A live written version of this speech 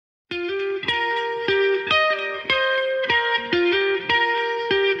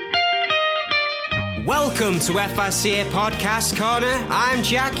Welcome to FRCA Podcast Corner. I'm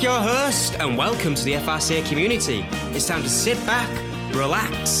Jack, your host, and welcome to the FRCA community. It's time to sit back,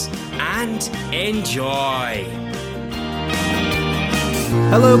 relax, and enjoy.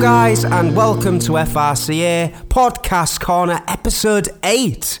 Hello guys, and welcome to FRCA Podcast Corner episode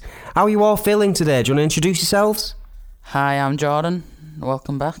 8. How are you all feeling today? Do you want to introduce yourselves? Hi, I'm Jordan.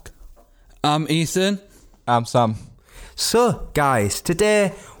 Welcome back. I'm Ethan. I'm Sam. So, guys,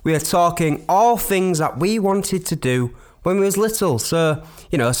 today we are talking all things that we wanted to do when we was little. So,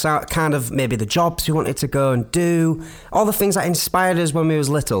 kind of maybe the jobs we wanted to go and do, all the things that inspired us when we was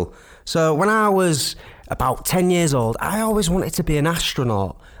little. So, when I was about 10 years old, I always wanted to be an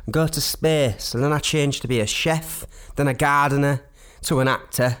astronaut and go to space. And then I changed to be a chef, then a gardener, to an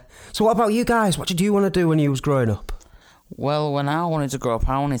actor. So what about you guys? What did you want to do when you was growing up? Well, when I wanted to grow up,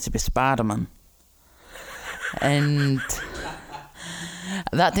 I wanted to be Spider-Man. And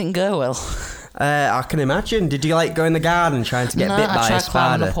that didn't go well. I can imagine. Did you go in the garden trying to get bit by a spider? I tried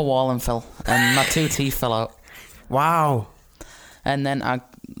climbing up a wall and fell, and my 2 teeth fell out. Wow. And then I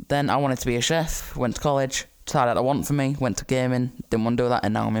wanted to be a chef, went to college, decided I want for me, went to gaming, didn't want to do that,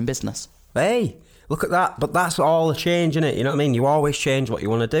 and now I'm in business. Hey, look at that. But that's all a change, innit? You know what I mean? You always change what you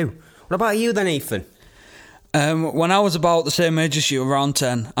want to do. What about you then, Ethan? When I was about the same age as you, around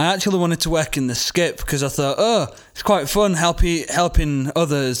 10, I actually wanted to work in the skip because I thought, it's quite fun helping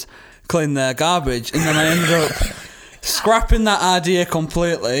others clean their garbage. And then I ended up scrapping that idea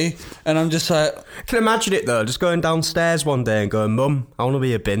completely, and I'm just like... I can imagine it though, just going downstairs one day and going, Mum, I want to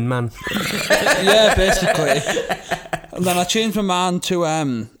be a bin man. Yeah, basically. And then I changed my mind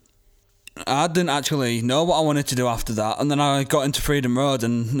to... I didn't actually know what I wanted to do after that, and then I got into Freedom Road,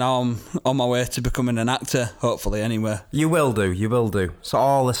 and now I'm on my way to becoming an actor, hopefully, anyway. You will do. So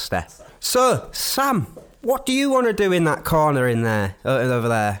all the stuff. So, Sam, what do you want to do in that corner in there, over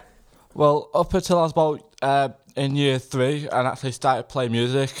there? Well, up until I was about in year 3 and actually started playing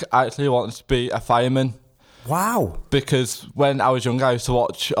music, I actually wanted to be a fireman. Wow. Because when I was younger, I used to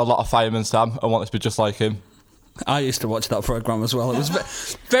watch a lot of Fireman Sam and wanted to be just like him. I used to watch that programme as well. It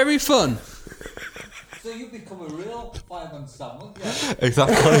was very fun. So you become a real fireman Sam, wouldn't you?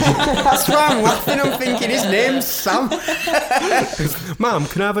 Exactly. That's why I'm laughing. I'm thinking his name's Sam. Mum,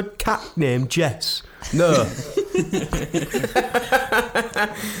 can I have a cat named Jess? No.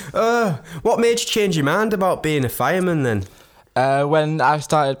 What made you change your mind about being a fireman then? When I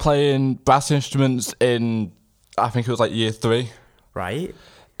started playing brass instruments in, I think it was year 3. Right.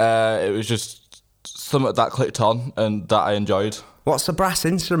 It was just something that clicked on and that I enjoyed. What's a brass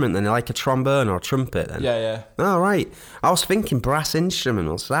instrument then? Like a trombone or a trumpet then? Yeah. Oh, right. I was thinking brass instrument,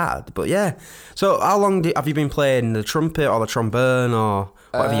 what's that? But yeah. So how long have you been playing the trumpet or the trombone or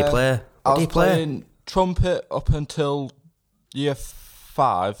whatever you play? What do you play? I was playing trumpet up until year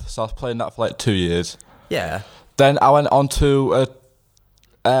 5, so I was playing that for 2 years. Yeah. Then I went on to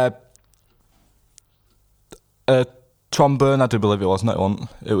a trombone, I do believe it was, no it wasn't.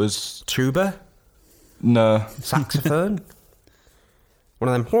 It was... Tuba? No. Saxophone? One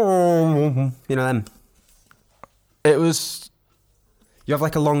of them. You know them? It was... You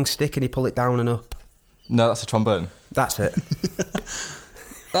have a long stick and you pull it down and up. No, that's a trombone. That's it.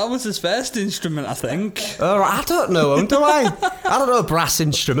 That was his first instrument, I think. Oh, I don't know them, do I? I don't know brass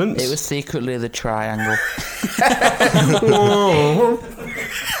instruments. It was secretly the triangle.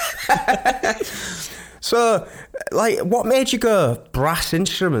 So, what made you go brass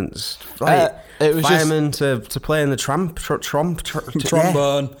instruments? It was fireman to play in the trombone.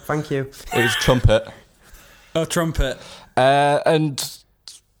 Trombone. Yeah. Thank you. It was trumpet. Oh, trumpet. And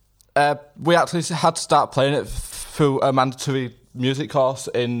we actually had to start playing it through a mandatory music course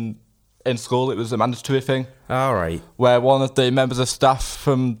in school. It was a mandatory thing. All right. Where one of the members of staff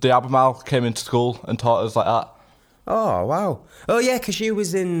from the Albemarle came into school and taught us like that. Oh, wow. Oh, yeah, because you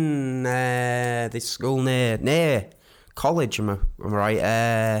was in this school near college, am I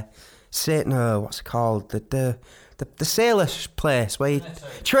right? What's it called? The sailor place where you...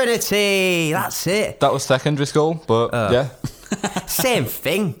 Trinity, that's it. That was secondary school, but yeah. Same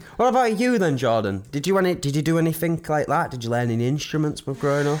thing. What about you then, Jordan? Did you do anything like that? Did you learn any instruments when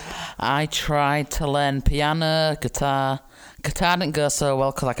growing up? I tried to learn piano, guitar. Guitar didn't go so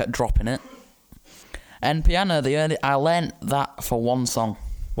well because I kept dropping it. And piano, I learnt that for one song.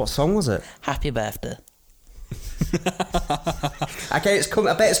 What song was it? Happy Birthday. I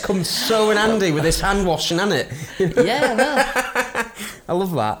bet it's come so in handy with this hand washing, hasn't it? Yeah, well. I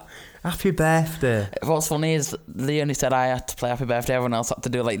love that. Happy birthday. What's funny is they only said I had to play Happy Birthday. Everyone else had to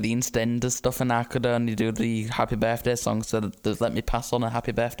do like the EastEnders stuff, and I could only do the Happy Birthday song, so they let me pass on a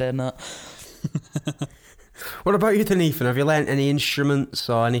Happy Birthday note. What about you then, Ethan? Have you learnt any instruments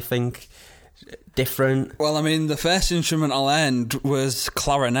or anything different? Well, I mean, the first instrument I learned was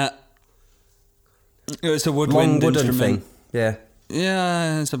clarinet. It was a Long woodwind wooden instrument. thing. Yeah.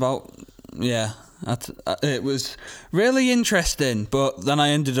 Yeah, it's about... Yeah. It was really interesting, but then I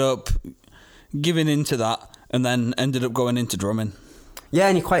ended up giving into that and then ended up going into drumming. Yeah,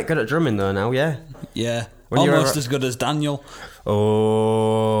 and you're quite good at drumming though now, yeah. Yeah. When you were- Almost as good as Daniel.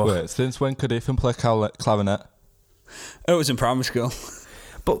 Oh. Wait, since when could Ethan play clarinet? It was in primary school.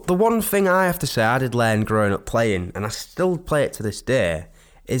 But the one thing I have to say I did learn growing up playing, and I still play it to this day,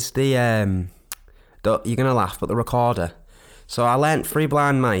 is the you're going to laugh, but the recorder. So I learnt Three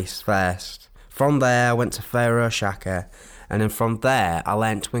Blind Mice first. From there I went to FRCA, and then from there I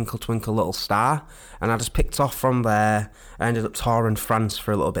learnt Twinkle Twinkle Little Star, and I just picked off from there. I ended up touring France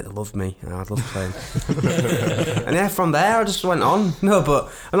for a little bit. They loved me. I loved playing. And yeah, from there I just went on. No,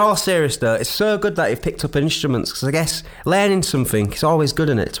 but in all seriousness though, it's so good that you've picked up instruments, because I guess learning something is always good,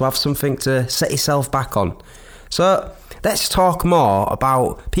 in it, to have something to set yourself back on. So let's talk more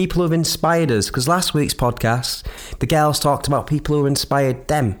about people who've inspired us, because last week's podcast, the girls talked about people who inspired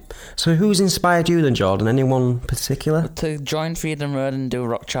them. So who's inspired you then, Jordan? Anyone particular? To join Freedom Road and do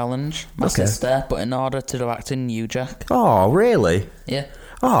Rock Challenge, my Okay. sister, but in order to do acting, you, Jack. Oh, really? Yeah.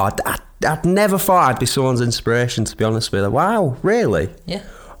 Oh, I'd never thought I'd be someone's inspiration, to be honest with you. Wow, really? Yeah.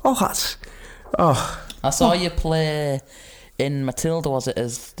 Oh, that's... Oh, I saw you play in Matilda, was it,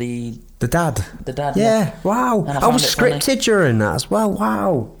 as the dad. dad? Yeah, wow. And I I found was it funny. scripted during that as well,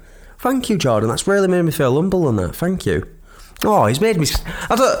 wow. Thank you, Jordan. That's really made me feel humble on that. Thank you. Oh, he's made me...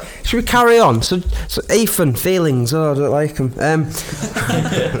 should we carry on? So Ethan, feelings. Oh, I don't like him.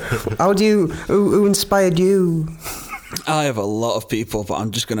 How do you... Who inspired you? I have a lot of people, but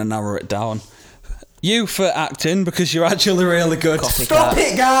I'm just going to narrow it down. You for acting, because you're actually really good. Stop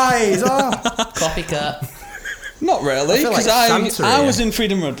it, guys! Oh. Copycat. Not really, I feel like because Santa I here. was in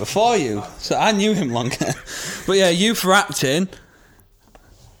Freedom Road before you, so I knew him longer. But yeah, you for acting.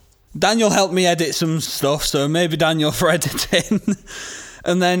 Daniel helped me edit some stuff, so maybe Daniel for editing.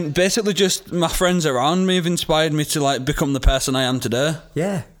 And then basically just my friends around me have inspired me to like become the person I am today.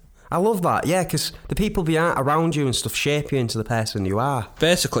 Yeah, I love that. Yeah, because the people around you and stuff shape you into the person you are.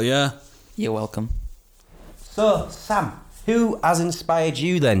 Basically, yeah. You're welcome. So, Sam, who has inspired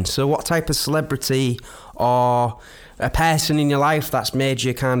you then? So what type of celebrity or a person in your life that's made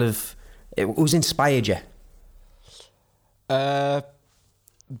you kind of... Who's inspired you?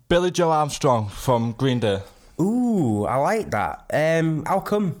 Billy Joe Armstrong from Green Day. Ooh, I like that. How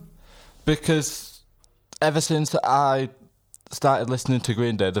come? Because ever since I started listening to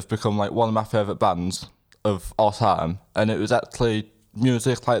Green Day, they've become like one of my favourite bands of all time. And it was actually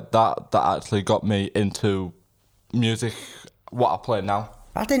music like that that actually got me into music, what I play now.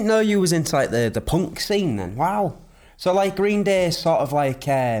 I didn't know you was into like the punk scene then. Wow. So like Green Day is sort of like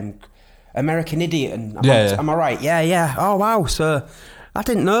American Idiot. And am I right? Yeah. Oh wow. So I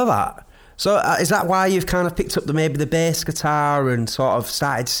didn't know that. So is that why you've kind of picked up maybe the bass guitar and sort of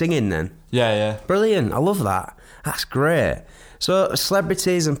started singing then? Yeah. Brilliant. I love that. That's great. So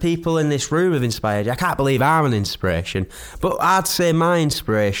celebrities and people in this room have inspired you. I can't believe I'm an inspiration. But I'd say my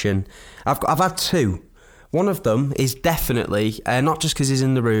inspiration, I've had two. One of them is definitely, not just because he's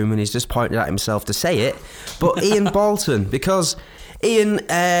in the room and he's just pointed at himself to say it, but Ian Bolton. Because Ian,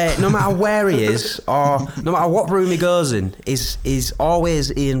 no matter where he is or no matter what room he goes in, is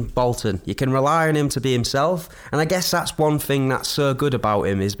always Ian Bolton. You can rely on him to be himself. And I guess that's one thing that's so good about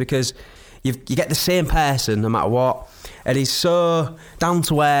him, is because you get the same person no matter what. And he's so down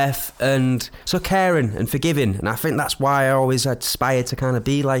to earth and so caring and forgiving. And I think that's why I always aspire to kind of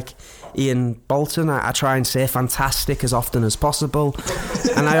be like Ian Bolton. I try and say fantastic as often as possible.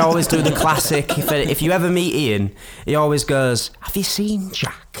 And I always do the classic. If you ever meet Ian, he always goes, "Have you seen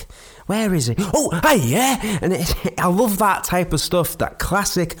Jack? Where is he? Oh, hey, yeah." And I love that type of stuff. That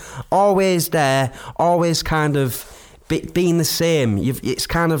classic, always there, always kind of being the same. It's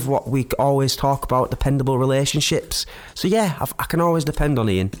kind of what we always talk about, dependable relationships. So yeah, I can always depend on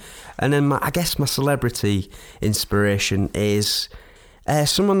Ian. And then I guess my celebrity inspiration is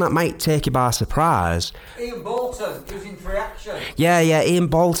someone that might take you by surprise. Ian Bolton, using free action. Yeah, Ian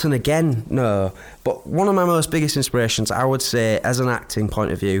Bolton again. No, but one of my most biggest inspirations, I would say, as an acting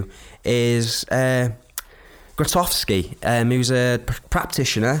point of view, is Grotowski, who's a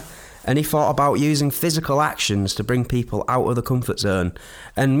practitioner. And he thought about using physical actions to bring people out of the comfort zone.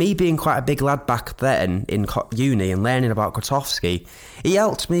 And me being quite a big lad back then in uni and learning about Grotowski, he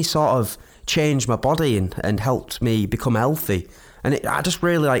helped me sort of change my body and helped me become healthy. And I just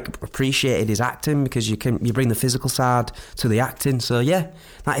really like appreciated his acting, because you bring the physical side to the acting. So yeah,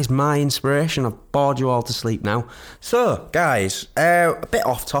 that is my inspiration. I've bored you all to sleep now. So guys, a bit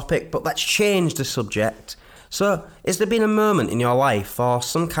off topic, but let's change the subject. So, has there been a moment in your life, or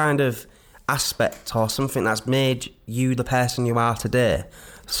some kind of aspect, or something that's made you the person you are today?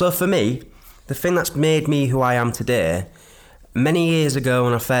 So for me, the thing that's made me who I am today, many years ago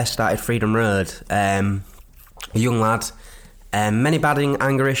when I first started Freedom Road, a young lad, many bad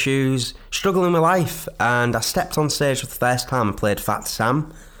anger issues, struggling with life, and I stepped on stage for the first time and played Fat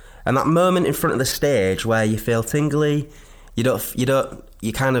Sam. And that moment in front of the stage where you feel tingly,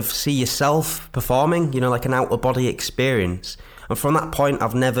 you kind of see yourself performing, like an out of body experience. And from that point,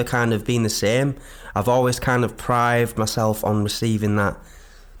 I've never kind of been the same. I've always kind of prided myself on receiving that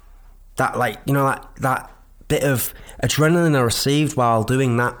bit of adrenaline I received while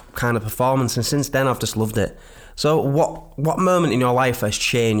doing that kind of performance. And since then, I've just loved it. So what moment in your life has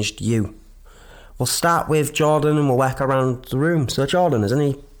changed you? We'll start with Jordan and we'll work around the room. So Jordan, is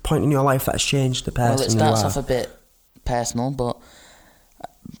any point in your life that's changed the person you are? Well, it starts off a bit personal, but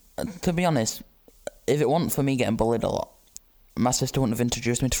to be honest, if it wasn't for me getting bullied a lot, my sister wouldn't have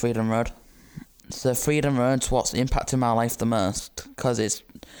introduced me to Freedom Road. So Freedom Road's what's impacted my life the most, because it's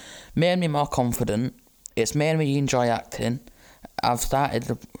made me more confident, it's made me enjoy acting,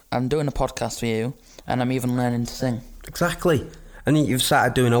 I'm doing a podcast for you, and I'm even learning to sing. Exactly. And you've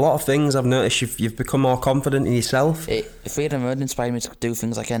started doing a lot of things. I've noticed you've become more confident in yourself. Freedom Road inspired me to do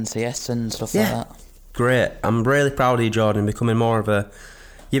things like NCS and stuff like that. Great. I'm really proud of you, Jordan, becoming more of a...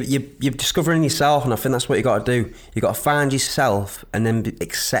 You're discovering yourself, and I think that's what you got to do. You got to find yourself and then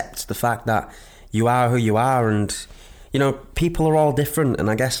accept the fact that you are who you are, and people are all different, and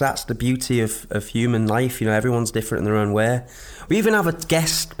I guess that's the beauty of human life. Everyone's different in their own way. We even have a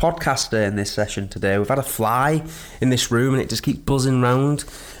guest podcaster in this session today. We've had a fly in this room, and it just keeps buzzing round,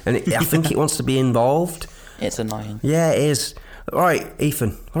 and I think it wants to be involved. It's annoying. Yeah, it is. All right,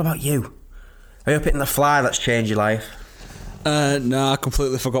 Ethan, what about you? Are you hitting the fly that's changed your life? No, I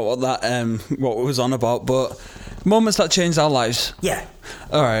completely forgot what it was on about, but moments that changed our lives. Yeah.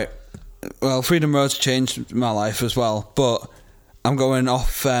 All right. Well, Freedom Road's changed my life as well, but I'm going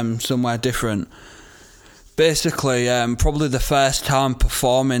off somewhere different. Basically, probably the first time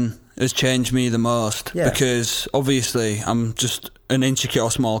performing has changed me the most, because obviously I'm just an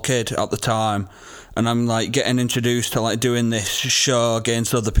insecure small kid at the time, and I'm like getting introduced to like doing this show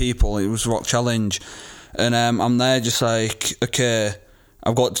against other people. It was Rock Challenge. And I'm there just like, okay,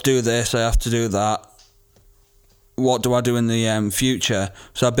 I've got to do this, I have to do that. What do I do in the future?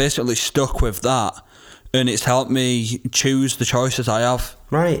 So I basically stuck with that, and it's helped me choose the choices I have.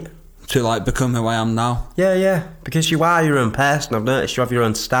 Right. To like become who I am now. Yeah, because you are your own person. I've noticed you have your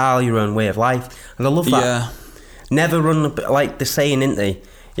own style, your own way of life, and I love that. Yeah. Never run, like the saying, isn't they?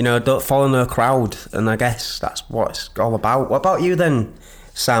 Don't follow no crowd, and I guess that's what it's all about. What about you then,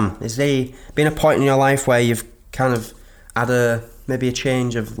 Sam? Is there been a point in your life where you've kind of had maybe a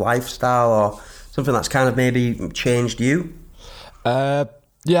change of lifestyle, or something that's kind of maybe changed you? Yeah,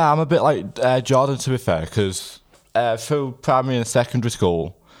 I'm a bit like Jordan, to be fair, because through primary and secondary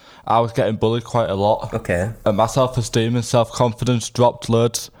school, I was getting bullied quite a lot. Okay. And my self-esteem and self-confidence dropped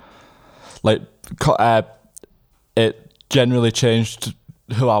loads. It generally changed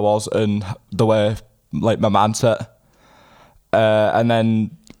who I was and the way, my mindset. And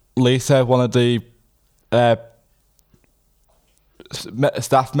then Lisa, one of the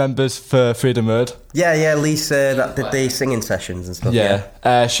staff members for Freedom Road. Yeah, Lisa, that did the singing sessions and stuff.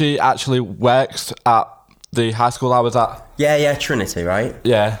 Yeah. She actually works at the high school I was at. Yeah, Trinity, right?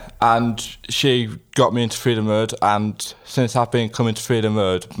 Yeah, and she got me into Freedom Road, and since I've been coming to Freedom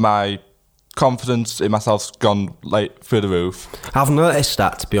Road, my confidence in myself's gone through the roof. I've noticed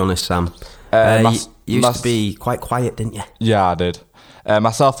that, to be honest, Sam. You used to be quite quiet, didn't you? Yeah, I did.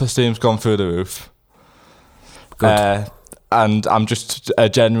 My self-esteem's gone through the roof. Good. And I'm just a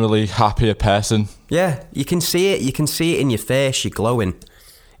generally happier person. Yeah, you can see it. You can see it in your face. You're glowing.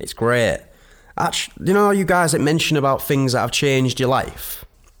 It's great. Actually, you guys that mention about things that have changed your life,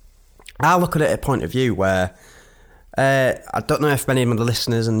 I look at it at a point of view where I don't know if many of the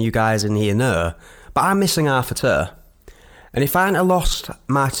listeners and you guys in here know, but I'm missing half a toe. And if I hadn't lost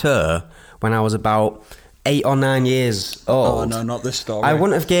my toe when I was about 8 or 9 years old... Oh, no, not this story. I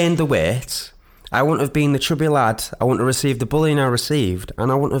wouldn't have gained the weight, I wouldn't have been the chubby lad, I wouldn't have received the bullying I received,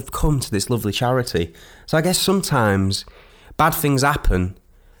 and I wouldn't have come to this lovely charity. So I guess sometimes bad things happen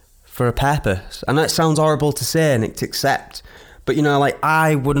for a purpose. I know it sounds horrible to say and to accept, but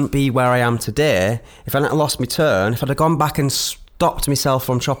I wouldn't be where I am today if I hadn't lost my toe, and if I'd have gone back and stopped myself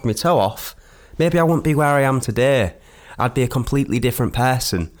from chopping my toe off, maybe I wouldn't be where I am today. I'd be a completely different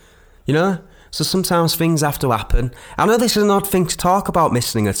person. You know? So sometimes things have to happen. I know this is an odd thing to talk about,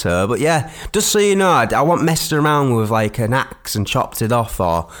 missing a toe, but yeah, just so you know, I wasn't messing around with like an axe and chopped it off,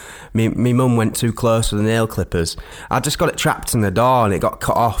 or me mum went too close with the nail clippers. I just got it trapped in the door and it got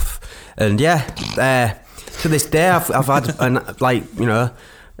cut off. And yeah, to this day I've had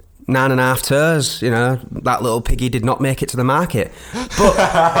 9.5 toes. You know, that little piggy did not make it to the market. But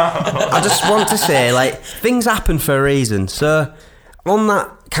I just want to say, like, things happen for a reason. So on that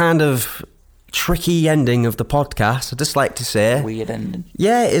kind of tricky ending of the podcast, I'd just like to say, weird ending.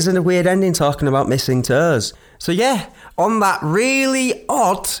 Yeah, it isn't a weird ending talking about missing toes. So yeah, on that really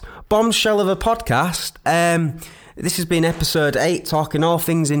odd bombshell of a podcast, this has been episode 8, talking all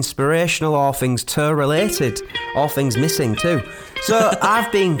things inspirational, all things toe related, all things missing too. So I've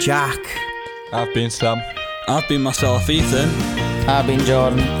been Jack. I've been Sam. I've been myself, Ethan. I've been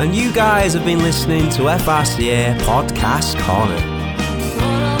Jordan. And you guys have been listening to FRCA Podcast Corner.